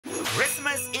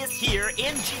here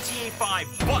in GTA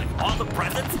 5, but all the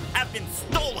presents have been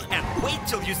stolen. And wait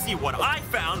till you see what I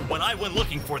found when I went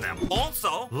looking for them.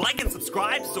 Also, like and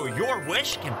subscribe so your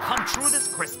wish can come true this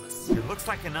Christmas. It looks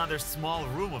like another small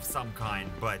room of some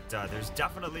kind, but there's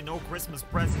definitely no Christmas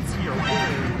presents here.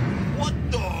 Whoa.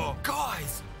 What the?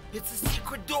 Guys, it's a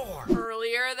secret door.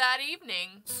 Earlier that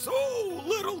evening. So,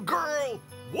 little girl,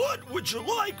 what would you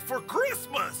like for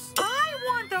Christmas? I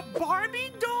want a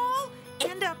Barbie doll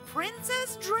and a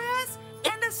princess dress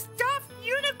and a stuffed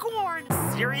unicorn.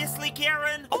 Seriously,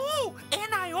 Karen? Oh,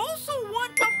 and I also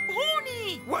want a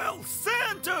pony. Well,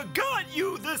 Santa got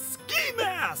you the ski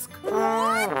mask. What?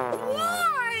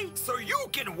 Why? So you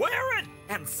can wear it,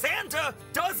 and Santa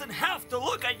doesn't have to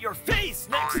look at your face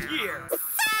next year.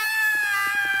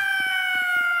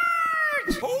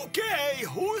 Okay,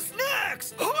 who's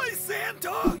next? Hi, Santa!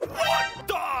 What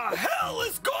the hell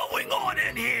is going on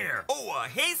in here? Oh,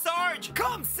 hey, Sarge!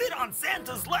 Come sit on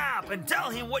Santa's lap and tell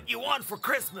him what you want for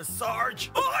Christmas,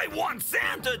 Sarge. I want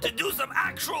Santa to do some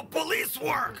actual police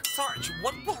work. Sarge,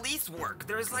 what police work?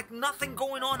 There's like nothing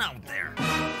going on out there.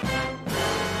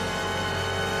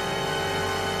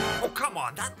 Oh, come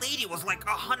on, that lady was like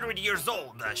 100 years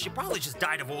old. She probably just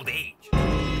died of old age.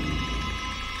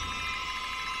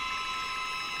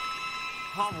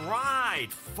 All right,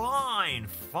 fine.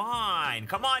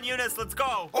 Come on, Eunice, let's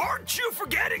go. Aren't you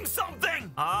forgetting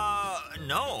something?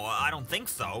 No, I don't think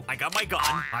so. I got my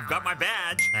gun, I've got my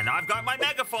badge, and I've got my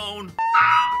megaphone.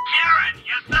 Karen,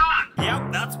 you done?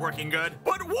 Yep, that's working good.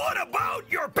 But what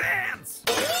about your pants?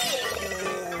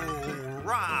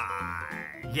 Right.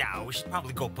 Yeah, we should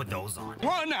probably go put those on.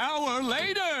 1 hour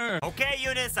later! Okay,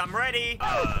 Eunice, I'm ready.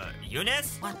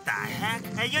 Eunice? What the heck?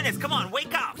 Hey, Eunice, come on,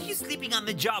 wake up. What are you sleeping on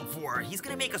the job for? He's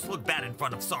gonna make us look bad in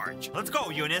front of Sarge. Let's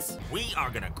go, Eunice. We are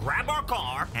gonna grab our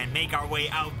car and make our way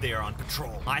out there on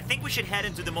patrol. I think we should head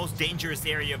into the most dangerous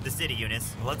area of the city,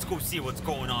 Eunice. Let's go see what's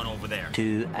going on over there.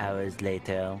 2 hours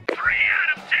later. 3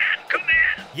 out of 10, come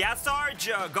in. Yeah, Sarge,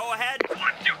 go ahead.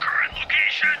 What's your current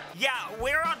location? Yeah,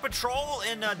 we're on patrol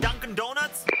in Dunkin'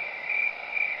 Donuts.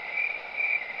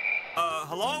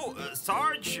 Hello?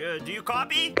 Sarge, do you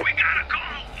copy? We got a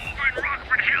call over in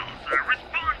Rockford Hills.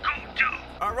 Respond code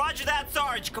 2. Roger that,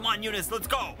 Sarge. Come on, Eunice, let's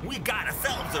go. We got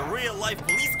ourselves a real-life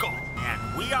police call.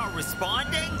 And we are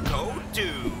responding code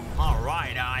 2. All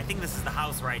right, I think this is the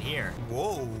house right here.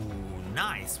 Whoa.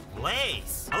 Nice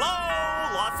place.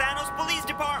 Hello, Los Santos Police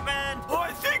Department.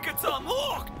 I think it's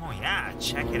unlocked. Oh yeah,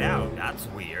 check it out. That's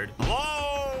weird.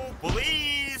 Hello,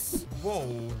 police.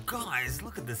 Whoa, guys,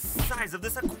 look at the size of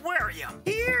this aquarium.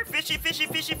 Here, fishy, fishy,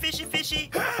 fishy, fishy, fishy.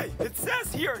 Hey, it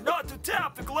says here not to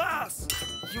tap the glass.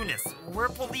 Eunice, we're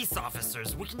police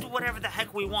officers. We can do whatever the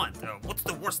heck we want. What's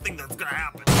the worst thing that's gonna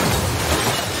happen?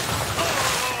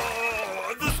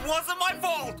 This wasn't my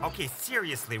fault! Okay,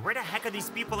 seriously, where the heck are these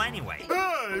people anyway?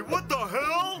 Hey, what the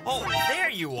hell? Oh,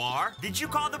 there you are. Did you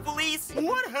call the police?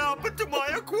 What happened to my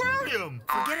aquarium?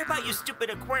 Forget about your stupid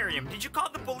aquarium. Did you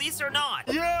call the police or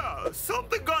not? Yeah,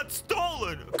 something got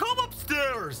stolen. Come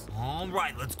upstairs. All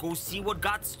right, let's go see what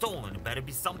got stolen. It better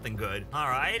be something good. All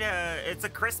right, it's a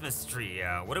Christmas tree.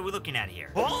 What are we looking at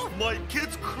here? All of my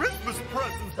kids' Christmas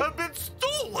presents have been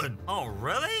stolen. Oh,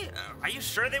 really? Are you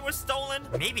sure they were stolen?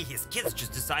 Maybe his kids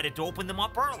just decided to open them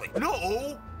up early.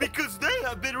 No, because they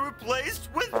have been replaced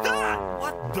with that.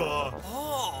 What the?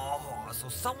 Oh, so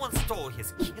someone stole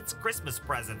his kids' Christmas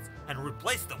presents and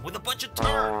replaced them with a bunch of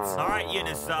turds. All right,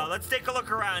 Eunice, let's take a look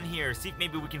around here, see if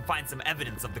maybe we can find some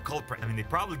evidence of the culprit. I mean, they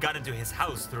probably got into his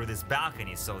house through this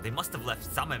balcony, so they must have left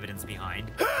some evidence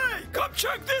behind. Hey, come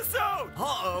check this out.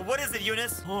 What is it,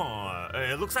 Eunice?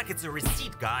 It looks like it's a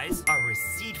receipt, guys. A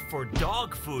receipt for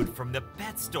dog food from the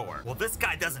pet store. Well, this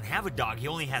guy doesn't have a dog. He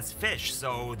only has fish,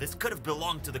 so this could have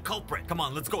belonged to the culprit. Come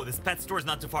on, let's go. This pet store is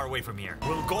not too far away from here.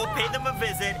 We'll go pay them a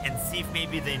visit and see if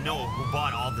maybe they know who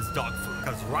bought all this dog food.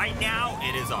 Because right now,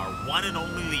 it is our one and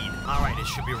only lead. All right, it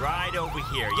should be right over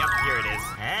here. Yep, here it is.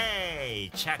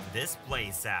 Hey, check this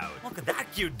place out. Look at that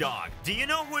cute dog. Do you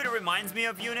know who it reminds me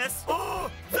of, Eunice? Oh,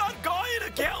 that guy in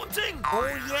accounting? Oh,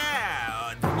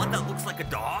 yeah. The one that looks like a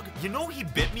dog. You know, he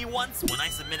bit me once when I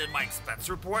submitted my expense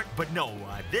report. But no,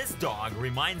 this dog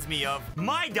reminds me of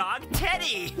my dog,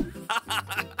 Teddy.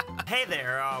 Hey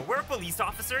there, we're police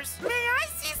officers. May I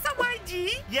see some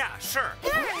ID? Yeah, sure.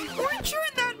 Hey, weren't you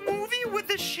in that movie with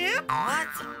the ship? What?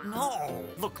 No.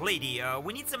 Look, lady,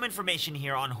 we need some information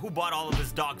here on who bought all of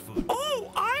this dog food.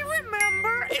 Oh, I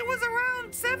remember. It was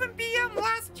around 7 p.m.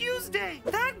 last Tuesday.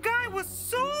 That guy was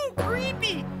so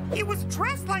creepy. He was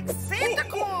dressed like Santa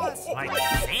Claus. Like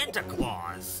Santa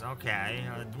Claus. Okay.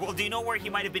 Well, do you know where he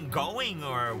might have been going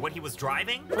or what he was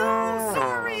driving? No,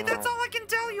 sorry. That's all I can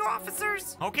tell you,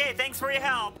 officers. Okay, thanks for your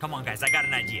help. Come on, guys, I got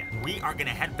an idea. We are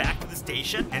gonna head back to the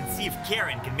station and see if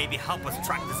Karen can maybe help us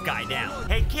track this guy down.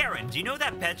 Hey, Karen, do you know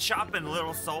that pet shop in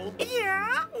Little Seoul?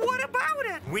 Yeah? What about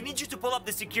it? We need you to pull up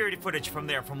the security footage from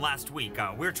there from last week.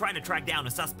 We're trying to track down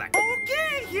a suspect.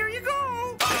 Okay, here you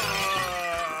go.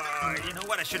 You know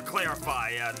what? I should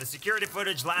clarify. The security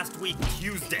footage last week,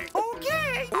 Tuesday.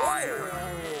 Okay.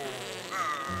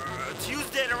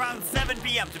 Tuesday at around 7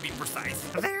 p.m. to be precise.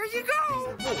 There you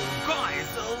go. Oh, guys,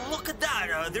 look at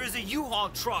that. There's a U-Haul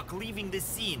truck leaving this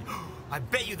scene. I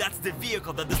bet you that's the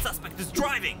vehicle that the suspect is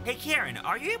driving. Hey, Karen,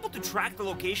 are you able to track the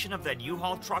location of that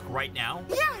U-Haul truck right now?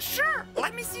 Yeah, sure.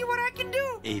 Let me see what I can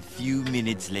do. A few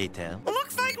minutes later.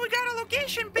 Looks like we got a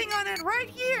location ping on it right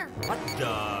here. What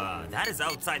the? That is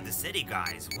outside the city,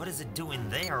 guys. What is it doing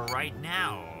there right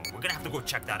now? We're gonna have to go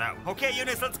check that out. Okay,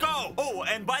 Eunice, let's go. Oh,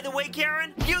 and by the way,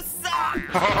 Karen, you suck!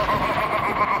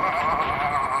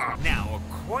 Now,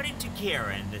 according to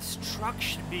Karen, this truck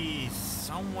should be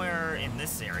somewhere in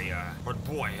this area. But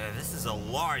boy, this is a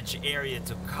large area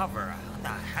to cover. How the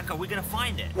heck are we gonna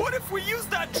find it? What if we use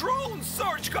that drone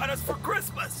Sarge got us for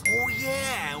Christmas? Oh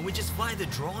yeah, and we just fly the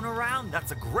drone around?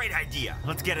 That's a great idea.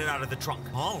 Let's get it out of the trunk.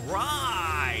 All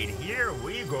right, here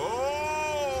we go.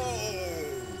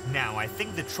 Now, I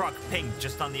think the truck pinged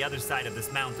just on the other side of this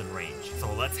mountain range.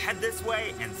 So let's head this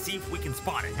way and see if we can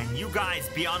spot it. And you guys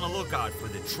be on the lookout for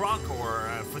the truck or,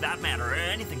 for that matter,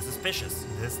 anything suspicious.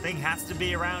 This thing has to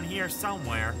be around here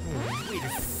somewhere. Wait a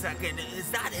second, is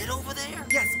that it over there?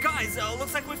 Yes, guys,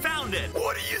 looks like we found it.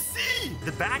 What do you see?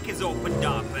 The back is opened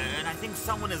up, and I think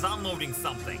someone is unloading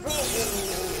something.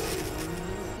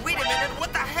 Whoa. Wait a minute,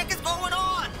 what the heck is going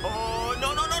on? Oh,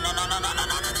 no.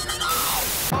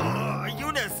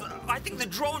 Eunice, I think the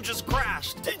drone just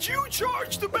crashed. Did you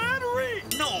charge the battery?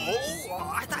 No,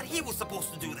 I thought he was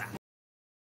supposed to do that.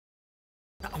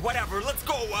 Whatever, let's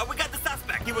go. We got the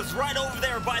suspect. He was right over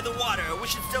there by the water. We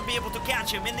should still be able to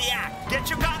catch him in the act. Get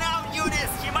your gun out,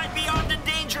 Eunice. He might be armed and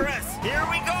dangerous. Here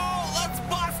we go. Let's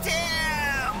bust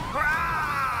him.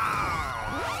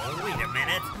 Oh, wait a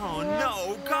minute. Oh,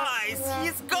 no, guys.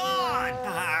 He's gone.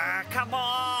 Come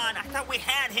on. I thought we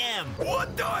had him.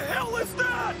 What the hell is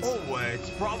that? Oh, it's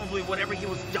probably whatever he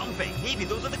was dumping. Maybe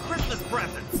those are the Christmas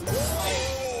presents.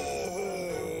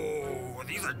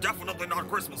 These are definitely not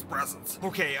Christmas presents.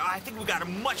 Okay, I think we got a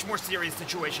much more serious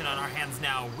situation on our hands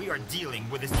now. We are dealing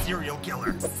with a serial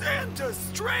killer. Santa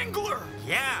Strangler!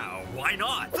 Yeah, why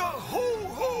not? The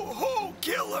Ho-Ho-Ho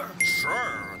Killer!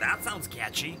 Sure, that sounds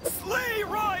catchy. Sleigh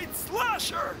Ride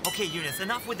Slasher! Okay, Eunice,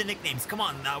 enough with the nicknames. Come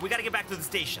on, we gotta get back to the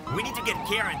station. We need to get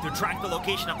Karen to track the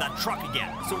location of that truck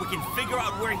again, so we can figure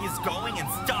out where he's going and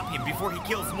stop him before he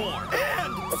kills more.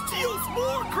 And steals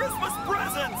more Christmas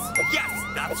presents! Yes,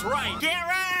 that's right.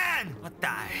 Karen! What the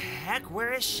heck?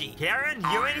 Where is she? Karen,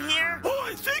 you in here? Oh,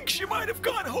 I think she might have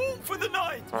gone home for the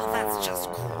night. Well, that's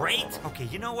just great. Okay,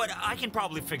 you know what? I can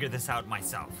probably figure this out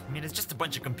myself. I mean, it's just a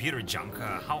bunch of computer junk.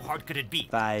 How hard could it be?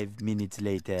 5 minutes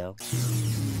later.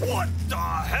 What the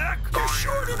heck? You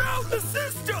shorted out the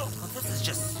system! Well, this is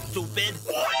just stupid.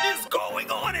 What is going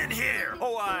on in here?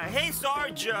 Oh, hey,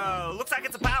 Sarge. Looks like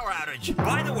it's a power outage.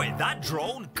 By the way, that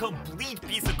drone, complete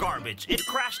piece of garbage. It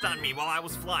crashed on me while I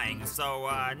was flying, so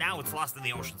now it's lost in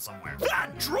the ocean somewhere.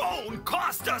 That drone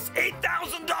cost us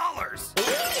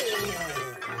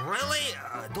 $8,000! Really?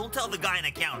 Don't tell the guy in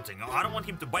accounting. I don't want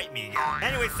him to bite me again.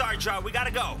 Anyway, Sarge, we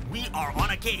gotta go. We are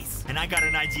on a case, and I got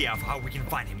an idea of how we can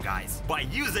find him, guys. By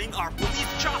using our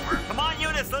police chopper. Come on,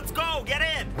 Eunice, let's go. Get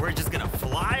in. We're just gonna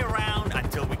fly around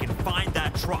until we can find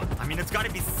that truck. I mean, it's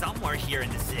gotta be somewhere here in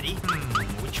the city.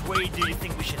 Which way do you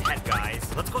think we should head, guys?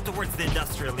 Let's go towards the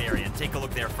industrial area and take a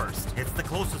look there first. It's the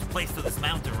closest place to this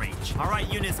mountain range. All right,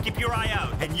 Eunice, keep your eye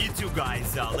out. And you two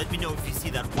guys, let me know if you see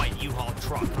that white U-Haul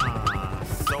truck.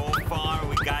 So far,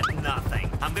 we got nothing.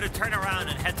 I'm gonna turn around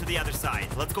and head to the other side.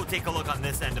 Let's go take a look on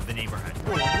this end of the neighborhood.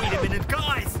 Oh, wait a minute,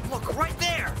 guys! Look, right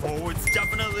there! Oh, it's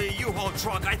definitely a U-Haul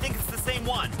truck. I think it's the same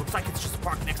one. Looks like it's just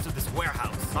parked next to this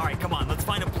warehouse. All right, come on, let's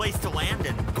find a place to land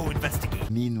and go investigate.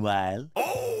 Meanwhile.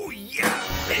 Oh, yeah!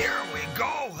 Here we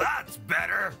go! That's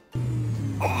better!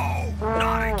 Oh,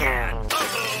 not again!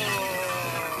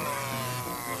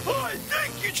 I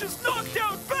think you just just knocked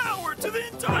out power to the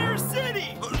entire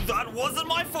city! That wasn't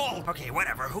my fault! Okay,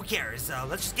 whatever, who cares?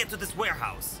 Let's just get to this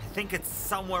warehouse. I think it's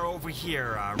somewhere over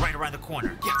here, right around the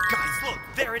corner. Yeah, guys, look,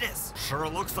 there it is. Sure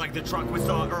looks like the truck we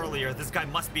saw earlier. This guy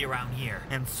must be around here.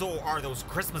 And so are those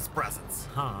Christmas presents.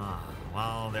 Huh.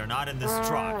 Well, they're not in this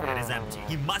truck. It is empty.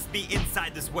 He must be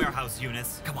inside this warehouse,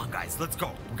 Eunice. Come on, guys, let's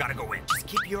go. We gotta go in. Just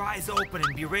keep your eyes open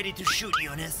and be ready to shoot,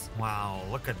 Eunice. Wow,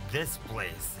 look at this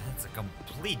place. It's a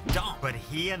complete dump. But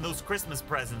he and those Christmas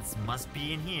presents must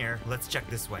be in here. Let's check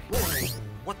this way. Whoa,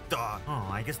 what the? Oh,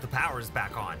 I guess the power's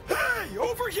back on. Hey,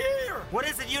 over here! What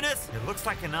is it, Eunice? It looks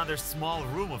like another small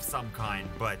room of some kind,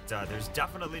 but there's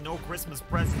definitely no Christmas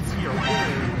presents here.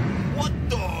 Whoa, what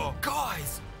the?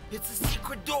 Guys! It's a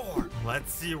secret door.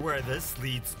 Let's see where this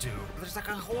leads to. There's like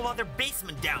a whole other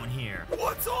basement down here.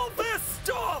 What's all this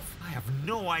stuff? I have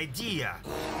no idea.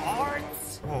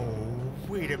 Hearts? Oh,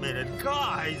 wait a minute,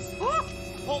 guys.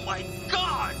 Oh my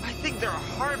God! I think they're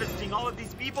harvesting all of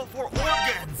these people for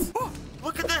organs. Oh,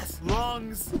 look at this.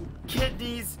 Lungs,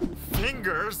 kidneys,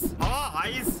 fingers,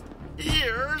 eyes,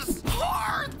 ears,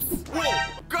 hearts.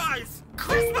 Whoa, guys,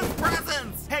 Christmas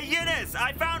presents. Hey, Eunice,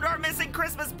 I found our missing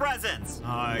Christmas presents.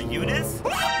 Eunice?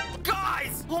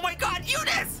 Guys! Oh my God,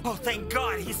 Eunice! Oh, thank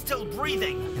God, he's still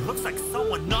breathing. It looks like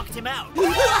someone knocked him out.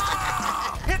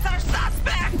 It's our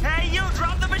suspect! Hey, you,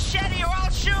 drop the machete or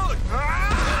I'll shoot!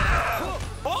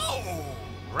 Oh!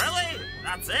 Really?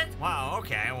 That's it? Wow,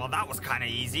 okay, well that was kind of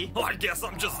easy. I guess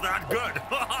I'm just that good.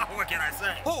 What can I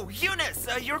say? Oh, Eunice,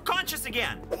 you're conscious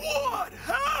again. What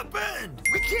happened?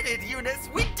 We did it, Eunice,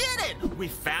 we did it! We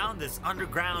found this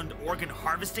underground organ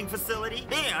harvesting facility,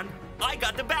 and I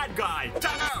got the bad guy.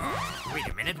 Ta-da! Wait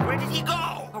a minute, where did he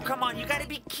go? Oh, come on, you gotta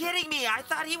be kidding me. I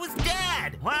thought he was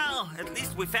dead. Well, at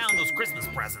least we found those Christmas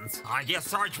presents. I guess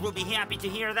Sarge will be happy to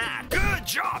hear that. Good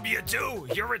job, you two!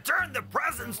 You returned the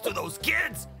presents to those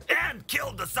kids and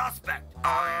killed the suspect.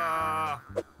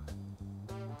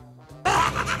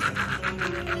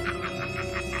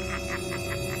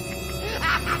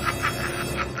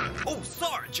 Oh,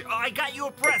 Sarge, I got you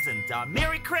a present.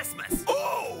 Merry Christmas.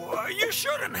 Oh, you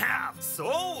shouldn't have.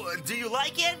 So, do you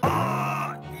like it?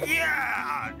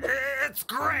 Yeah, it's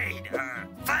great.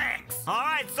 Thanks. All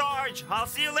right, Sarge, I'll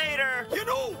see you later. You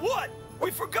know what? We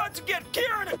forgot to get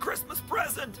Karen a Christmas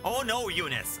present. Oh no,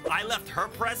 Eunice. I left her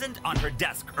present on her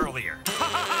desk earlier.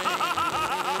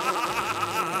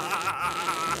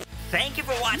 Thank you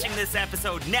for watching this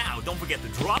episode. Now, don't forget to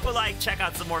drop a like, check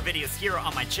out some more videos here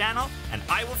on my channel, and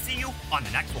I will see you on the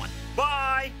next one.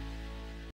 Bye!